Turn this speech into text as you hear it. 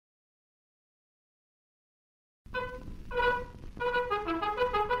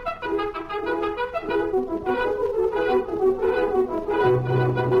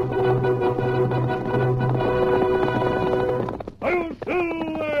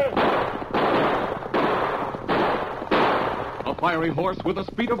fiery horse with the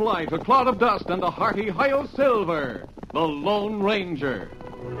speed of light, a cloud of dust, and a hearty Hi-Yo Silver, the Lone Ranger.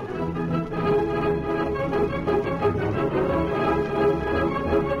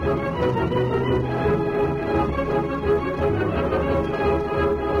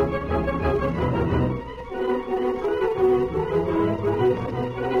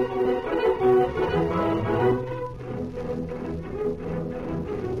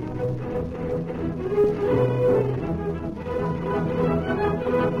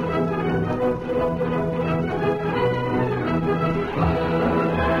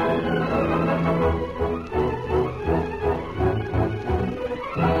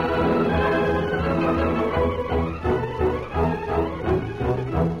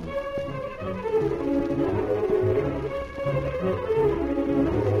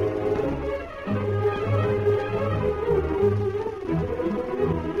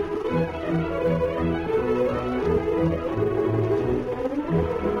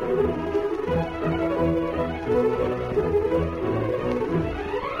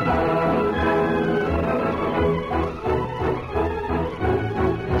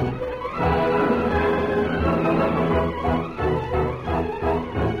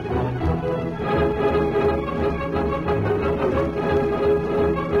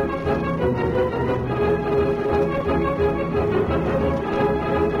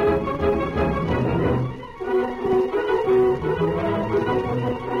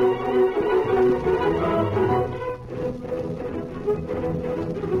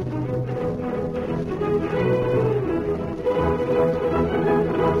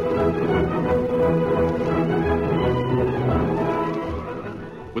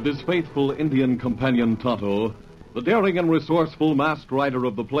 With his faithful Indian companion Tonto, the daring and resourceful masked rider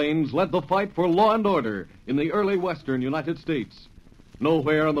of the plains led the fight for law and order in the early western United States.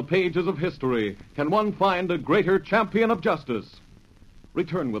 Nowhere in the pages of history can one find a greater champion of justice.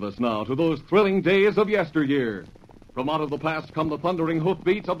 Return with us now to those thrilling days of yesteryear. From out of the past come the thundering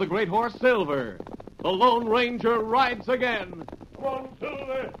hoofbeats of the great horse Silver. The Lone Ranger rides again. Come on,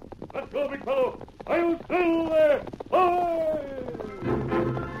 Silver! Let's go, big fellow! Hi-Yo Silver! Hi!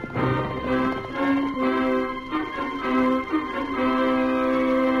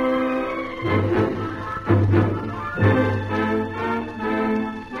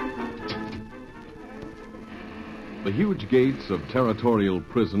 The huge gates of Territorial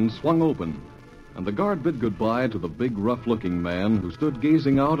Prison swung open, and the guard bid goodbye to the big, rough-looking man who stood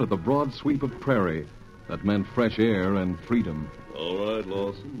gazing out at the broad sweep of prairie that meant fresh air and freedom. All right,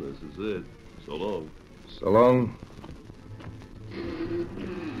 Lawson, this is it. So long. So long.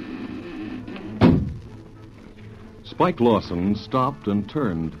 Spike Lawson stopped and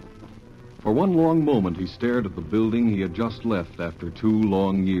turned. For one long moment, he stared at the building he had just left after 2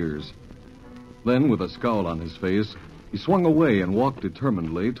 long years. Then, with a scowl on his face, he swung away and walked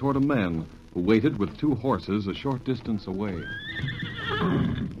determinedly toward a man who waited with 2 horses a short distance away.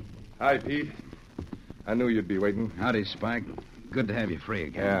 Hi, Pete. I knew you'd be waiting. Howdy, Spike. Good to have you free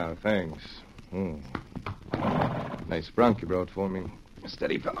again. Yeah, thanks. Nice bronc you brought for me.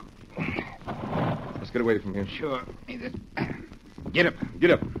 Steady, fellow. Let's get away from here. Sure. Get up.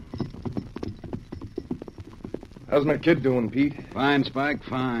 Get up. How's my kid doing, Pete? Fine, Spike,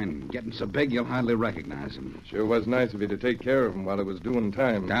 fine. Getting so big you'll hardly recognize him. Sure was nice of you to take care of him while he was doing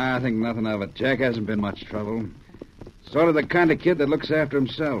time. I think nothing of it. Jack hasn't been much trouble. Sort of the kind of kid that looks after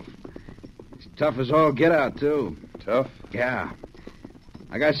himself. He's tough as all get out, too. Tough? Yeah.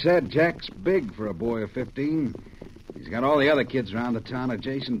 Like I said, Jack's big for a boy of 15. He's got all the other kids around the town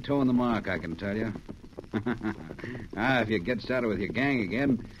adjacent toeing the mark, I can tell you. If you get started with your gang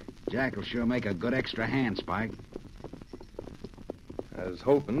again, Jack will sure make a good extra hand, Spike. I was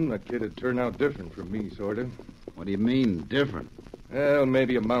hoping the kid would turn out different from me, sort of. What do you mean, different? Well,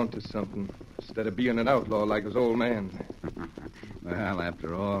 maybe amount to something, instead of being an outlaw like his old man. Well,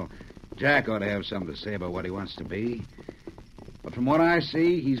 after all, Jack ought to have something to say about what he wants to be. But from what I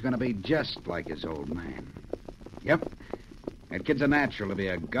see, he's going to be just like his old man. Yep. That kid's a natural to be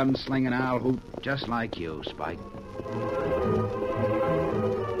a gunslinging owl hoot just like you, Spike.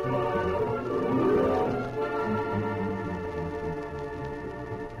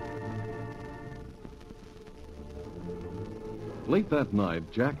 Late that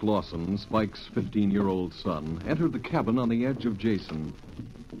night, Jack Lawson, Spike's 15-year-old son, entered the cabin on the edge of Jason.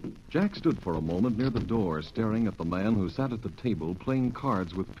 Jack stood for a moment near the door, staring at the man who sat at the table playing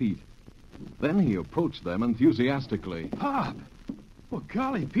cards with Pete. Then he approached them enthusiastically. Pop! Well,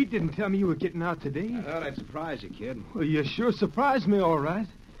 golly, Pete didn't tell me you were getting out today. I thought I'd surprise you, kid. Well, you sure surprised me, all right.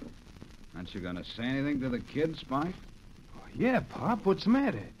 Aren't you going to say anything to the kid, Spike? Oh, yeah, Pop, what's the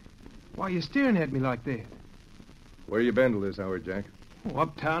matter? Why are you staring at me like that? Where you been till this hour, Jack? Oh,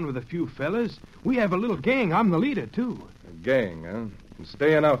 uptown with a few fellas. We have a little gang. I'm the leader, too. A gang, huh? And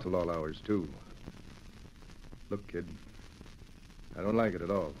staying out till all hours, too. Look, kid, I don't like it at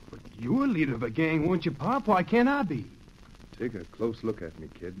all. But you're leader of a gang, weren't you, Pop? Why can't I be? Take a close look at me,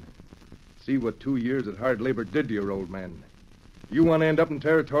 kid. See what 2 years at hard labor did to your old man. You want to end up in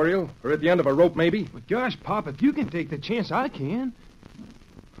territorial? Or at the end of a rope, maybe? But gosh, Pop, if you can take the chance, I can.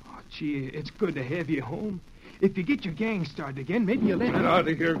 Oh, gee, it's good to have you home. If you get your gang started again, maybe you'll let Get out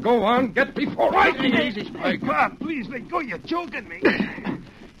of here. Go on. Get before I... Easy, hey, Pop, please let go. You're choking me.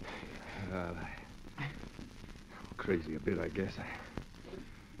 I'm crazy a bit, I guess.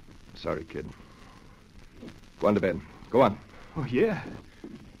 Sorry, kid. Go on to bed. Go on. Oh, yeah.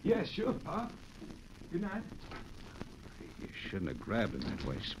 Yeah, sure, Pop. Good night. You shouldn't have grabbed him that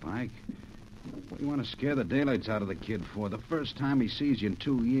way, Spike. What do you want to scare the daylights out of the kid for? The first time he sees you in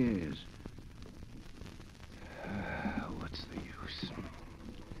 2 years. What's the use?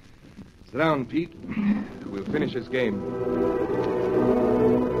 Sit down, Pete. We'll finish this game.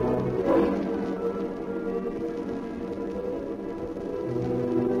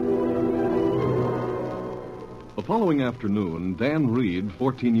 The following afternoon, Dan Reed,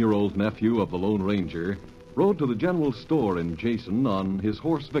 14-year-old nephew of the Lone Ranger, rode to the general store in Jason on his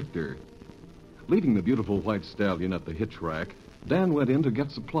horse Victor. Leaving the beautiful white stallion at the hitch rack, Dan went in to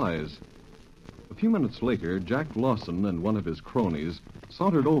get supplies. A few minutes later, Jack Lawson and one of his cronies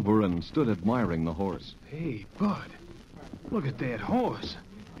sauntered over and stood admiring the horse. Hey, Bud, look at that horse.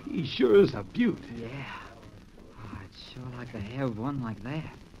 He sure is a beaut. Yeah. Oh, I'd sure like to have one like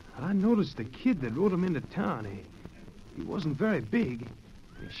that. I noticed the kid that rode him into town. He wasn't very big.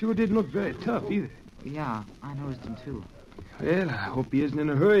 He sure didn't look very tough either. Yeah, I noticed him too. Well, I hope he isn't in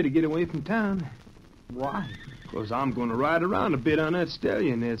a hurry to get away from town. Why? Because I'm going to ride around a bit on that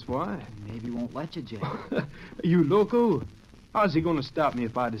stallion, that's why. Maybe he won't let you, Jack. Are you loco? How's he going to stop me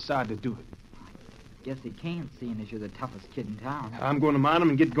if I decide to do it? Guess he can't, seeing as you're the toughest kid in town. I'm going to mount him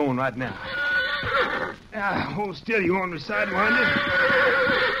and get going right now. Hold still, you on the side behind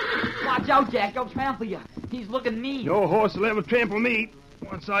you. Watch out, Jack. He'll trample you. He's looking mean. No horse will ever trample me.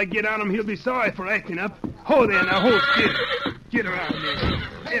 Once I get on him, he'll be sorry for acting up. Hold there now, hold still. Get around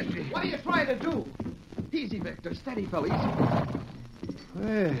there. What are you trying to do? Easy, Victor. Steady, fella. Easy.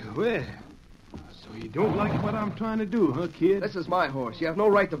 Well. So you don't like what I'm trying to do, huh, kid? This is my horse. You have no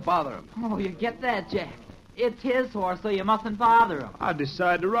right to bother him. Oh, you get that, Jack. It's his horse, so you mustn't bother him. I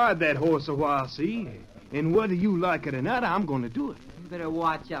decided to ride that horse a while, see? And whether you like it or not, I'm going to do it. You better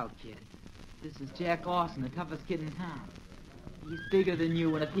watch out, kid. This is Jack Lawson, the toughest kid in town. He's bigger than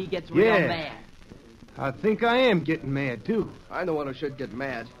you, and if he gets real mad... I think I am getting mad, too. I'm the one who should get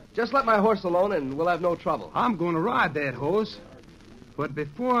mad. Just let my horse alone, and we'll have no trouble. I'm going to ride that horse. But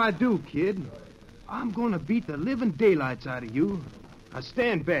before I do, kid, I'm going to beat the living daylights out of you. Now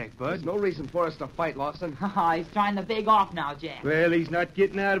stand back, Bud. There's no reason for us to fight, Lawson. He's trying to beg off now, Jack. Well, he's not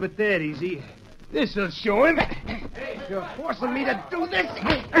getting out of it that easy. This'll show him. Hey, you're forcing me to do this.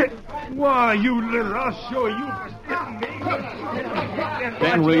 Why, you little, I'll show you for spitting me.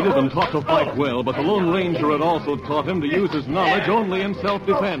 Dan Reed had been taught to fight well, but the Lone Ranger had also taught him to use his knowledge only in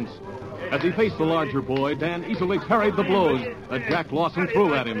self-defense. As he faced the larger boy, Dan easily parried the blows that Jack Lawson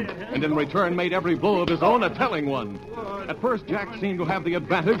threw at him, and in return made every blow of his own a telling one. At first, Jack seemed to have the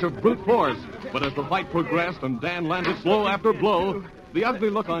advantage of brute force, but as the fight progressed and Dan landed blow after blow, the ugly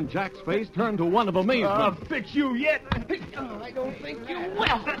look on Jack's face turned to one of amazement. I'll fix you yet. I don't think you will.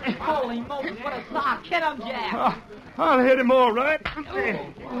 Holy Moses, what a sock. Hit him, Jack. I'll hit him all right.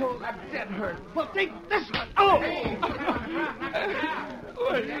 Oh, that did hurt. Well, take this one.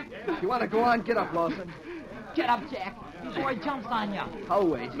 You want to go on? Get up, Lawson. Get up, Jack, before he jumps on you. I'll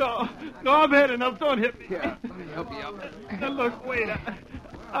wait. No, I've had enough. Don't hit me. Here, let me help you up. Now, look, wait.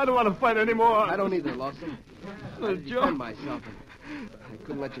 I don't want to fight anymore. I don't either, Lawson. I had to Joe. defend myself. I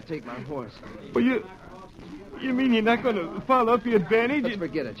couldn't let you take my horse. Well, you mean you're not going to follow up your advantage? Let's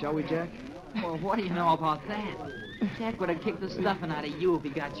forget it, shall we, Jack? Well, what do you know about that? Jack would have kicked the stuffing out of you if he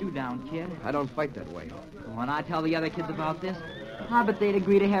got you down, kid. I don't fight that way. When I tell the other kids about this, I bet they'd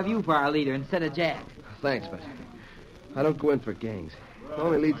agree to have you for our leader instead of Jack. Thanks, but I don't go in for gangs. It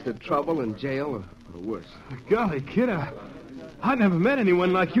only leads to trouble and jail or worse. Golly, kid, I never met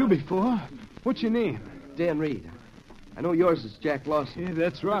anyone like you before. What's your name? Dan Reed. I know yours is Jack Lawson. Yeah,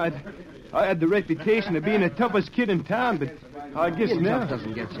 that's right. I had the reputation of being the toughest kid in town, but I guess Being now... tough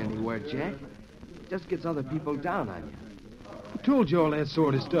doesn't get you anywhere, Jack. It just gets other people down on you. Who told you all that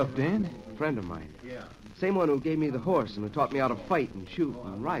sort of stuff, Dan? A friend of mine. Same one who gave me the horse and who taught me how to fight and shoot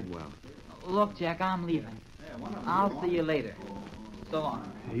and ride well. Look, Jack, I'm leaving. I'll see you later. So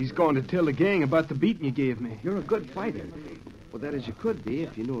long. He's going to tell the gang about the beating you gave me. You're a good fighter. Well, that is, you could be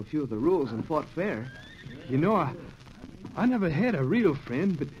if you knew a few of the rules and fought fair. You know, I never had a real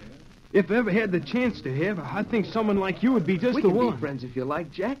friend, but if I ever had the chance to have, I think someone like you would be just We the can one. be friends if you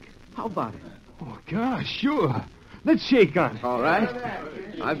like, Jack. How about it? Oh, gosh, sure. Let's shake on it. All right.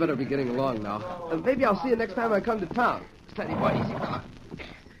 I better be getting along now. Maybe I'll see you next time I come to town. Steady, boy. Easy, fella.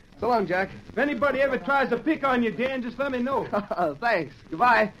 So long, Jack. If anybody ever tries to pick on you, Dan, just let me know. Thanks.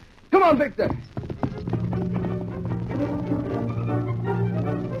 Goodbye. Come on, Victor.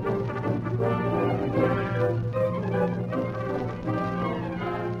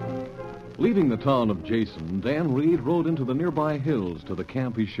 Leaving the town of Jason, Dan Reed rode into the nearby hills to the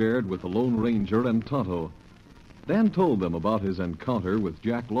camp he shared with the Lone Ranger and Tonto. Dan told them about his encounter with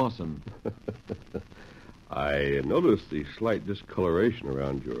Jack Lawson. I noticed the slight discoloration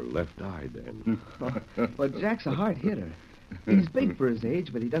around your left eye, Dan. Well, Jack's a hard hitter. He's big for his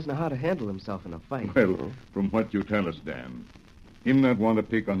age, but he doesn't know how to handle himself in a fight. Well, from what you tell us, Dan, him not want to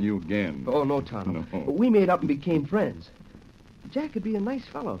pick on you again. Oh, no, Tonto. No. We made up and became friends. Jack could be a nice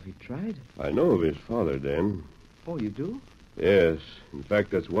fellow if he tried. I know of his father, Dan. Oh, you do? Yes. In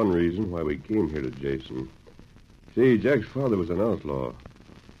fact, that's one reason why we came here to Jason. See, Jack's father was an outlaw.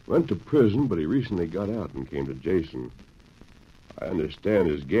 Went to prison, but he recently got out and came to Jason. I understand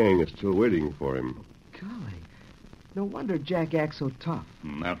his gang is still waiting for him. Golly. No wonder Jack acts so tough.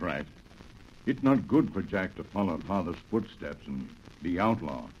 That's right. It's not good for Jack to follow father's footsteps and be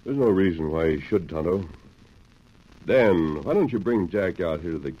outlaw. There's no reason why he should, Tonto. Dan, why don't you bring Jack out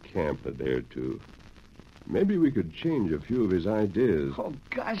here to the camp a day or two? Maybe we could change a few of his ideas. Oh,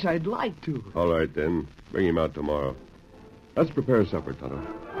 gosh, I'd like to. All right, then. Bring him out tomorrow. Let's prepare supper, Tonto.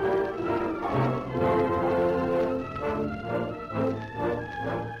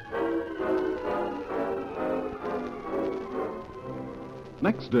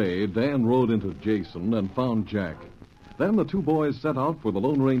 Next day, Dan rode into Jason and found Jack. Then the two boys set out for the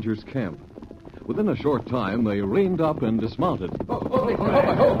Lone Ranger's camp. Within a short time, they reined up and dismounted.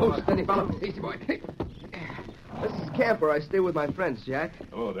 Steady, fellow. Easy, boy. This is camp where I stay with my friends, Jack.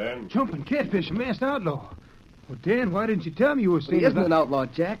 Oh, Dan. Jumping catfish, a masked outlaw. Well, Dan, why didn't you tell me you were He seeing isn't an outlaw,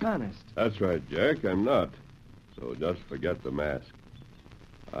 Jack, honest. That's right, Jack. I'm not. So just forget the mask.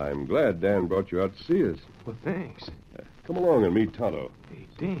 I'm glad Dan brought you out to see us. Well, thanks. Come along and meet Tonto. Hey,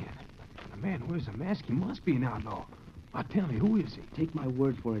 Dan, the man wears a mask. He must be an outlaw. Now, tell me, who is he? Take my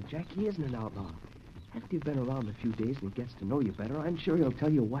word for it, Jack. He isn't an outlaw. After you've been around a few days and he gets to know you better, I'm sure he'll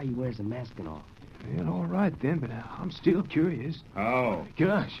tell you why he wears a mask and all. Well, all right, then, but I'm still curious. How?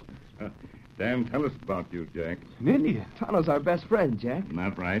 Gosh, Dan, tell us about you, Jack. an Indian. Tonto's our best friend, Jack.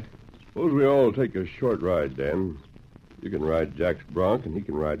 Not right. Suppose we all take a short ride, Dan. You can ride Jack's bronc, and he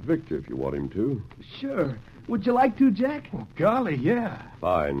can ride Victor if you want him to. Sure. Would you like to, Jack? Oh, golly, yeah.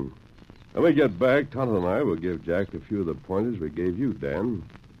 Fine. When we get back, Tonto and I will give Jack a few of the pointers we gave you, Dan,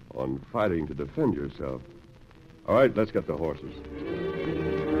 on fighting to defend yourself. All right, let's get the horses.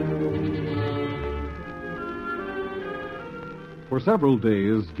 For several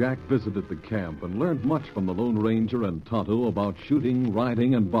days, Jack visited the camp and learned much from the Lone Ranger and Tonto about shooting,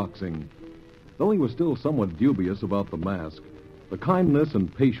 riding, and boxing. Though he was still somewhat dubious about the mask, the kindness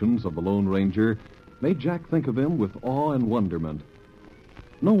and patience of the Lone Ranger made Jack think of him with awe and wonderment.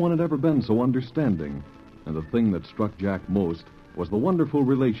 No one had ever been so understanding, and the thing that struck Jack most was the wonderful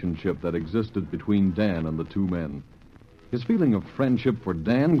relationship that existed between Dan and the two men. His feeling of friendship for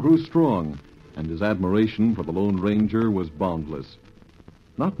Dan grew strong, and his admiration for the Lone Ranger was boundless.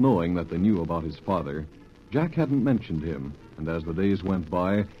 Not knowing that they knew about his father, Jack hadn't mentioned him, and as the days went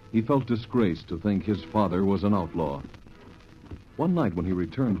by, he felt disgraced to think his father was an outlaw. One night when he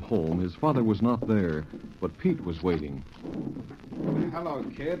returned home, his father was not there, but Pete was waiting. Hello,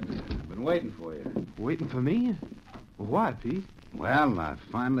 kid. Been waiting for you. Waiting for me? Well, why, Pete? Well, I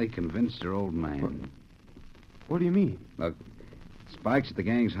finally convinced your old man. What do you mean? Look, Spike's at the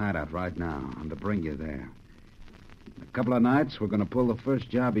gang's hideout right now. I'm to bring you there. In a couple of nights, we're going to pull the first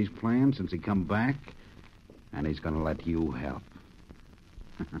job he's planned since he come back, and he's going to let you help.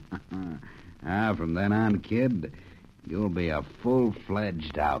 From then on, kid, you'll be a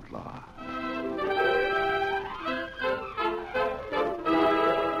full-fledged outlaw.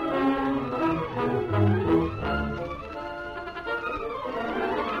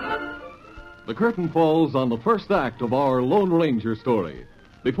 The curtain falls on the first act of our Lone Ranger story.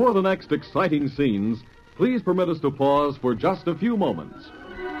 Before the next exciting scenes, please permit us to pause for just a few moments.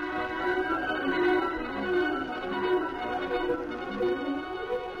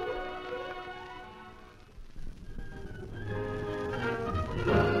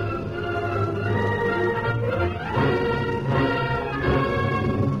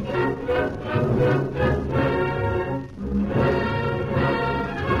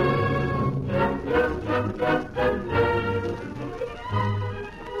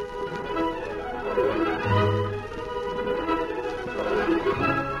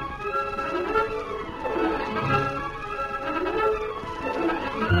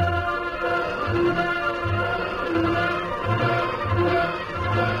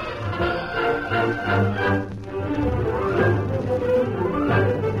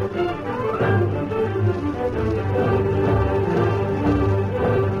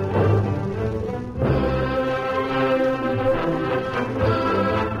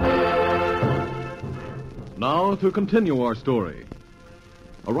 to continue our story.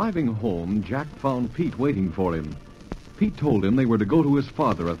 Arriving home, Jack found Pete waiting for him. Pete told him they were to go to his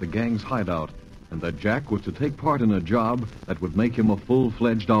father at the gang's hideout, and that Jack was to take part in a job that would make him a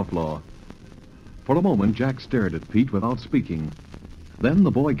full-fledged outlaw. For a moment, Jack stared at Pete without speaking. Then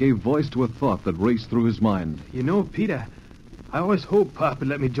the boy gave voice to a thought that raced through his mind. You know, Peter, I always hoped Pop would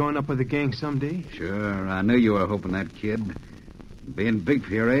let me join up with the gang someday. Sure, I knew you were hoping that, kid. Being big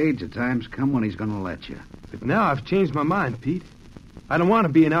for your age, the time's come when he's going to let you. But now I've changed my mind, Pete. I don't want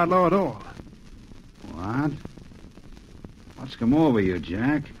to be an outlaw at all. What? What's come over you,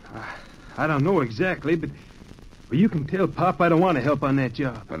 Jack? I don't know exactly, but you can tell Pop I don't want to help on that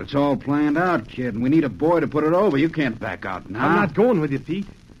job. But it's all planned out, kid, and we need a boy to put it over. You can't back out now. I'm not going with you, Pete.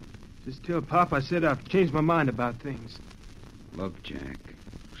 Just tell Pop I said I've changed my mind about things. Look, Jack,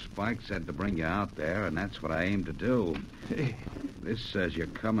 Spike said to bring you out there, and that's what I aim to do. Hey. This says you're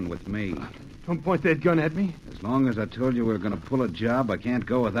coming with me. Don't point that gun at me. As long as I told you we were going to pull a job, I can't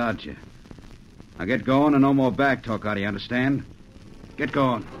go without you. Now get going and no more back talk out of you, understand? Get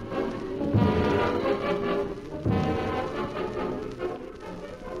going.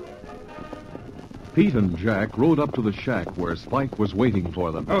 Pete and Jack rode up to the shack where Spike was waiting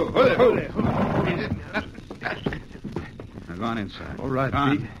for them. Oh, hold it. Now go on inside. All right, Go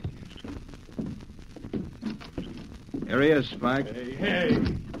on. Pete. Here he is, Spike. Hey.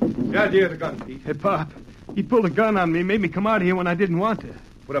 The idea of the gun, Pete. Hey, Pop, he pulled a gun on me, made me come out of here when I didn't want to.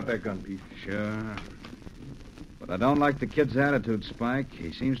 Put up that gun, Pete. Sure. But I don't like the kid's attitude, Spike.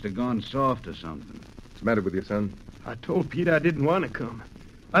 He seems to have gone soft or something. What's the matter with you, son? I told Pete I didn't want to come.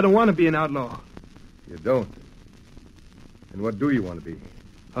 I don't want to be an outlaw. You don't. And what do you want to be?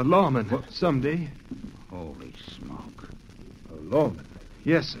 A lawman someday. Holy smoke. A lawman.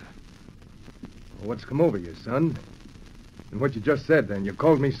 Yes, sir. Well, what's come over you, son? And what you just said, then. You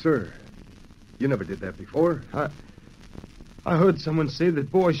called me sir. You never did that before. I heard someone say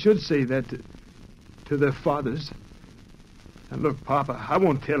that boys should say that to their fathers. Now, look, Papa, I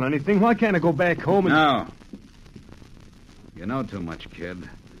won't tell anything. Why can't I go back home and... No. You know too much, kid.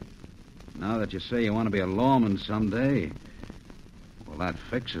 Now that you say you want to be a lawman someday, well, that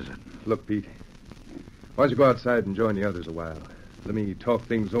fixes it. Look, Pete. Why don't you go outside and join the others a while? Let me talk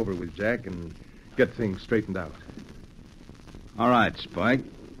things over with Jack and get things straightened out. All right, Spike.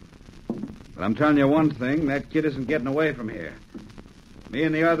 But I'm telling you one thing, that kid isn't getting away from here. Me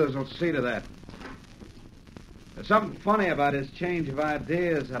and the others will see to that. There's something funny about his change of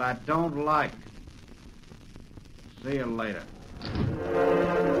ideas that I don't like. See you later.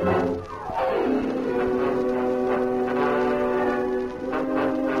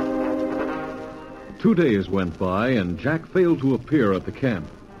 2 days went by, and Jack failed to appear at the camp.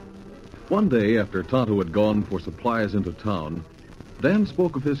 One day, after Tonto had gone for supplies into town, Dan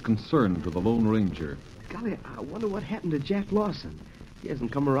spoke of his concern to the Lone Ranger. Golly, I wonder what happened to Jack Lawson. He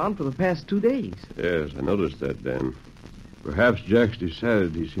hasn't come around for the past 2 days. Yes, I noticed that, Dan. Perhaps Jack's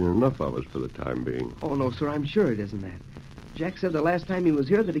decided he's seen enough of us for the time being. Oh, no, sir, I'm sure it isn't that. Jack said the last time he was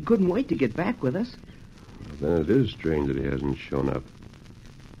here that he couldn't wait to get back with us. Well, then it is strange that he hasn't shown up.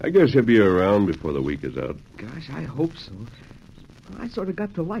 I guess he'll be around before the week is out. Gosh, I hope so. I sort of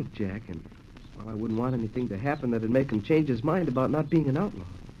got to like Jack, and well, I wouldn't want anything to happen that'd make him change his mind about not being an outlaw.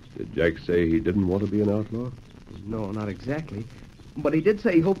 Did Jack say he didn't want to be an outlaw? No, not exactly. But he did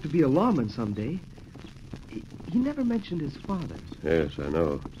say he hoped to be a lawman someday. He never mentioned his father. Yes, I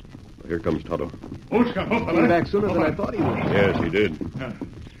know. Well, here comes Tonto. Oscar, He came back sooner than I thought he would. Yes, he did.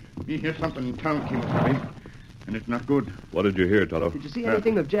 Me hear something in town, Kimasabi, and it's not good. What did you hear, Tonto? Did you see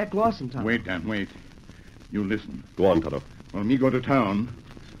anything of Jack Lawson, Tom? Wait, Dan, wait. You listen. Go on, Tonto. Well, me go to town,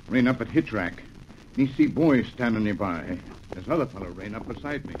 rain up at hitch rack. Me see boys standing nearby. There's other fellow rain up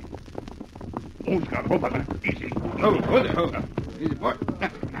beside me. Oscar, hold easy. Hold it. Easy, boy.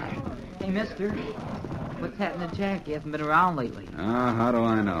 Hey, mister. What's happened to Jack? He hasn't been around lately. How do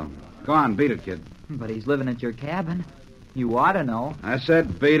I know? Go on, beat it, kid. But he's living at your cabin. You ought to know. I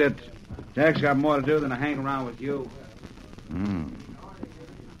said beat it. Jack's got more to do than to hang around with you.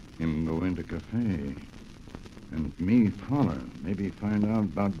 Him go into cafe. And me follow. Maybe find out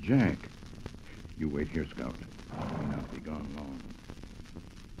about Jack. You wait here, Scout. May not be gone long.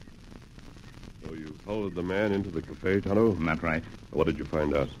 So you followed the man into the cafe, Tonto? Not right. What did you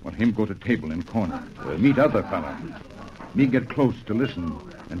find out? Well, him go to table in corner. Meet other fella. Me get close to listen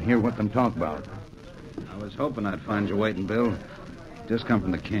and hear what them talk about. I was hoping I'd find you waiting, Bill. Just come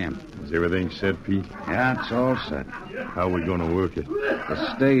from the camp. Is everything set, Pete? Yeah, it's all set. How are we going to work it?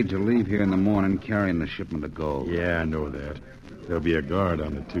 The stage will leave here in the morning carrying the shipment of gold. Yeah, I know that. There'll be a guard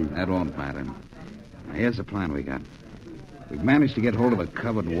on it, too. That won't matter. Now, here's the plan we got. We've managed to get hold of a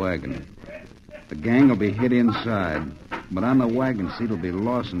covered wagon. The gang will be hid inside, but on the wagon seat will be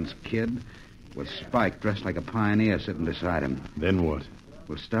Lawson's kid with Spike dressed like a pioneer sitting beside him. Then what?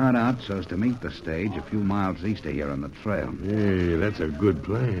 We'll start out so as to meet the stage a few miles east of here on the trail. Hey, that's a good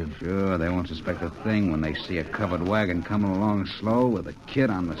plan. Sure, they won't suspect a thing when they see a covered wagon coming along slow with a kid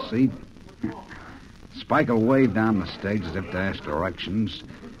on the seat. Spike will wave down the stage as if to ask directions,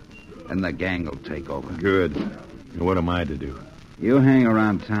 and the gang will take over. Good. And what am I to do? You hang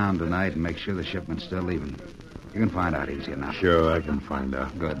around town tonight and make sure the shipment's still leaving. You can find out easy enough. Sure, I can find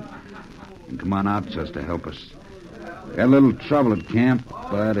out. Good. And come on out just to help us. Got a little trouble at camp,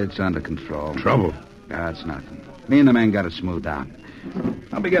 but it's under control. Trouble? It's nothing. Me and the men got it smoothed out.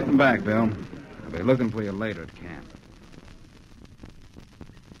 I'll be getting back, Bill. I'll be looking for you later at camp.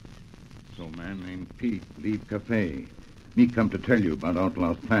 So, man named Pete, leave cafe. Me come to tell you about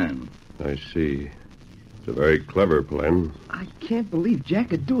Outlaw's plan. I see. It's a very clever plan. I can't believe Jack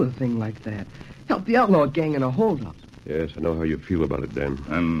could do a thing like that. Help the outlaw gang in a holdup. Yes, I know how you feel about it, Dan.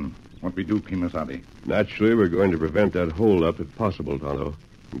 And what we do, Kimasabi? Naturally, we're going to prevent that holdup if possible, Tonto,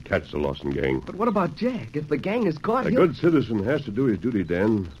 and catch the Lawson gang. But what about Jack? If the gang is caught, A good citizen has to do his duty,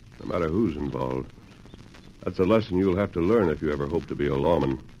 Dan, no matter who's involved. That's a lesson you'll have to learn if you ever hope to be a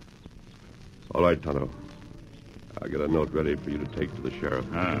lawman. All right, Tonto. I'll get a note ready for you to take to the sheriff.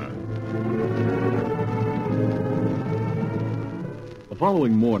 The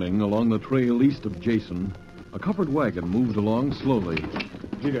following morning, along the trail east of Jason, a covered wagon moved along slowly.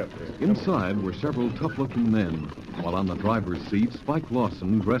 Get up there. Inside were several tough-looking men, while on the driver's seat, Spike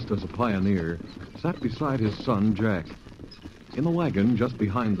Lawson, dressed as a pioneer, sat beside his son, Jack. In the wagon, just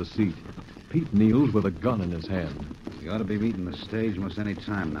behind the seat, Pete kneels with a gun in his hand. You ought to be meeting the stage most any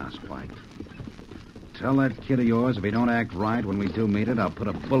time now, Spike. Tell that kid of yours if he don't act right when we do meet it, I'll put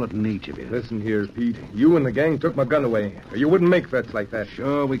a bullet in each of you. Listen here, Pete. You and the gang took my gun away, or you wouldn't make threats like that.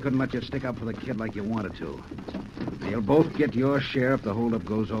 Sure, we couldn't let you stick up for the kid like you wanted to. You'll both get your share if the holdup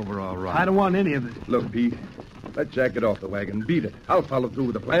goes over all right. I don't want any of it. Look, Pete, let Jack get off the wagon. Beat it. I'll follow through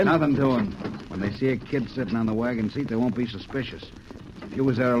with the plan. Nothing to him. When they see a kid sitting on the wagon seat, they won't be suspicious. If you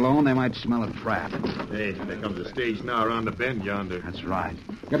was there alone, they might smell a trap. Hey, there comes a stage now around the bend yonder. That's right.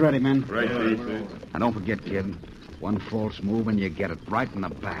 Get ready, men. Right, Pete. And don't forget, kid, one false move and you get it right in the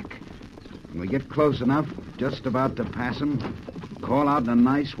back. When we get close enough, just about to pass him, call out in a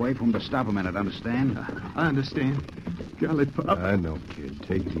nice way for him to stop a minute, understand? I understand. Golly, Pop. I know, kid.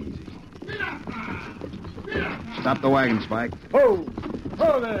 Take it easy. Stop the wagon, Spike. Ho!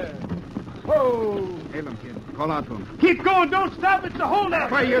 Ho there! Ho! Hail him, kid. Call out to him. Keep going. Don't stop. It's a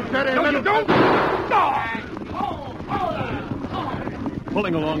holdup. Why, you dirty little... Don't!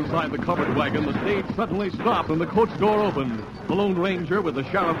 Pulling alongside the covered wagon, the stage suddenly stopped and the coach door opened. The Lone Ranger, with the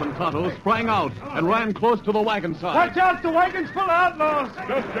sheriff and Tonto, sprang out and ran close to the wagon side. Watch out. The wagon's full of outlaws.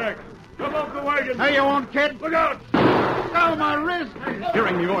 Just Jack. Come off the wagon. Hey, you won't, kid? Look out! Oh, my wrist!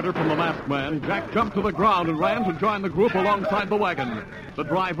 Hearing the order from the masked man, Jack jumped to the ground and ran to join the group alongside the wagon. The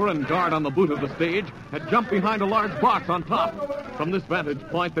driver and guard on the boot of the stage had jumped behind a large box on top. From this vantage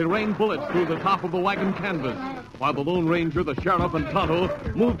point, they rained bullets through the top of the wagon canvas, while the Lone Ranger, the sheriff, and Tonto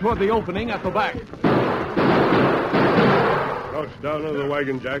moved toward the opening at the back. Crouch down under the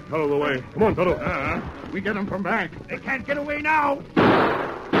wagon, Jack. Out of the way. Come on, Tonto. We get him from back. They can't get away now.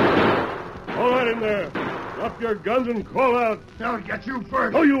 All right in there. Drop your guns and call out. They'll get you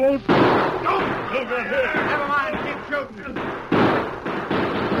first. No, you won't. No! Look at here. Never mind. Keep shooting.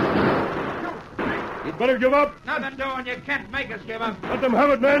 You'd better give up. Nothing doing. You can't make us give up. Let them have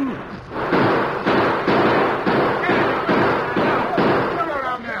it, men.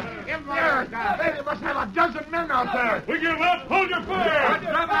 They must have a dozen men out there. We give up. Hold your fire.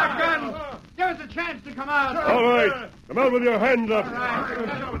 Drop our guns. Give us a chance to come out. All right. Come out with your hands up.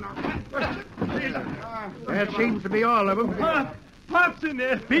 That seems to be all of them. Pop's in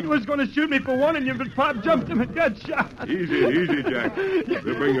there. Pete was going to shoot me for warning you, but Pop jumped him and got shot. Easy, Jack.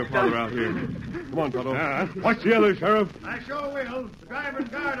 We'll bring your father out here. Come on, Tonto. Watch the others, Sheriff. I sure will. The driver and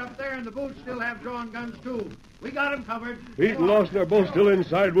guard up there in the booth still have drawn guns, too. We got them covered. Pete and Lawson are both still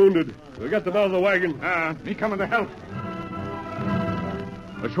inside, wounded. We'll get them out of the wagon. Me coming to help.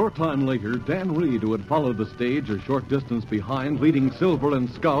 A short time later, Dan Reed, who had followed the stage a short distance behind, leading Silver and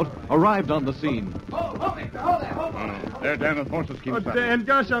Scout, arrived on the scene. There, Dan, the horses keep Dan,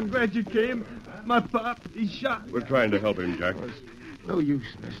 gosh, I'm glad you came. My pop, he's shot. We're trying to help him, Jack. No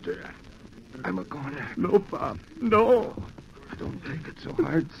use, mister. I'm a goner. No, Pop. No. Don't take it so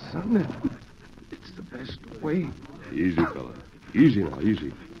hard, son. It's the best way. Easy, fella. Easy now,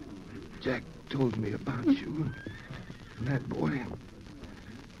 easy. Jack told me about you and that boy.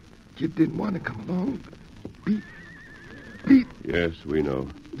 Kid didn't want to come along. Pete. Yes, we know.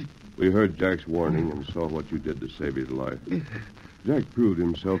 We heard Jack's warning and saw what you did to save his life. Jack proved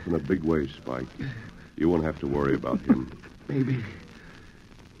himself in a big way, Spike. You won't have to worry about him.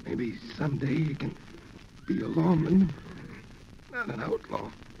 Maybe someday you can be a lawman, not an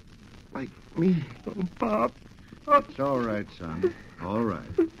outlaw, like me. Oh, Pop. It's all right, son. All right.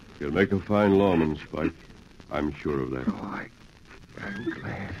 You'll make a fine lawman, Spike. I'm sure of that. Oh, I'm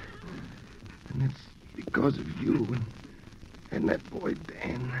glad. And it's because of you and that boy,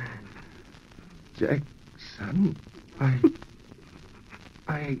 Dan. Jack, son, Bob.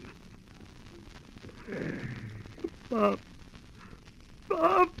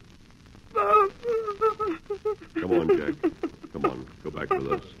 Come on, Jack. Come on. Go back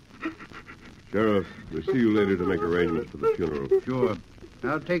with us. Sheriff, we'll see you later to make arrangements for the funeral. Sure.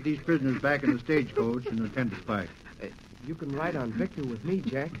 I'll take these prisoners back in the stagecoach and attend to Spike. You can ride on Victor with me,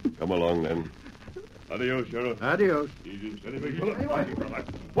 Jack. Come along, then. Adios, Sheriff. Adios. Easy, steady, big fella.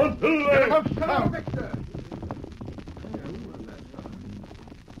 One, two,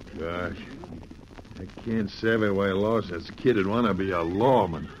 Gosh, I can't savvy why Lawson's kid would want to be a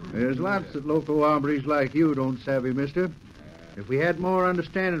lawman. There's lots of local hombres like you don't savvy, mister. If we had more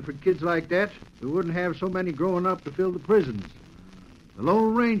understanding for kids like that, we wouldn't have so many growing up to fill the prisons. The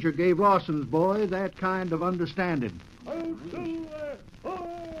Lone Ranger gave Lawson's boy that kind of understanding.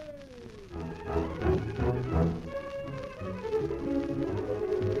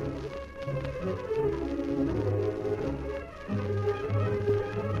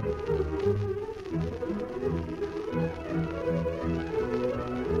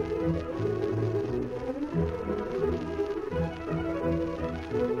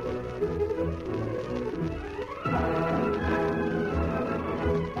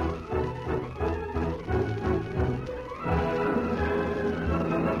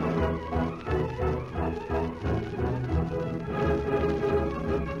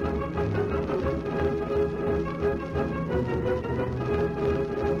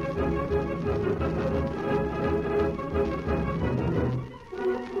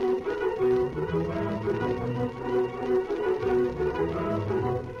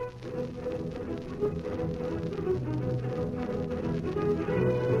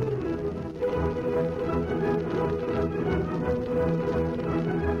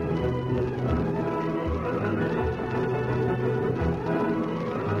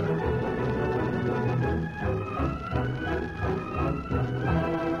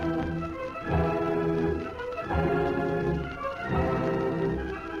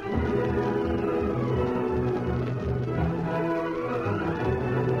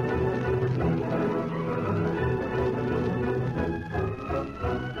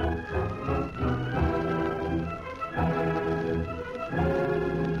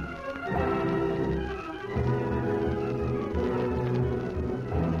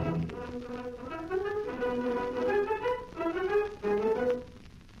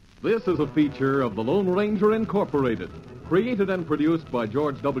 This is a feature of the Lone Ranger Incorporated, created and produced by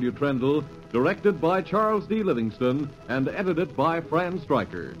George W. Trendle, directed by Charles D. Livingston, and edited by Fran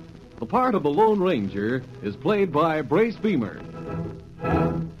Stryker. The part of the Lone Ranger is played by Brace Beamer.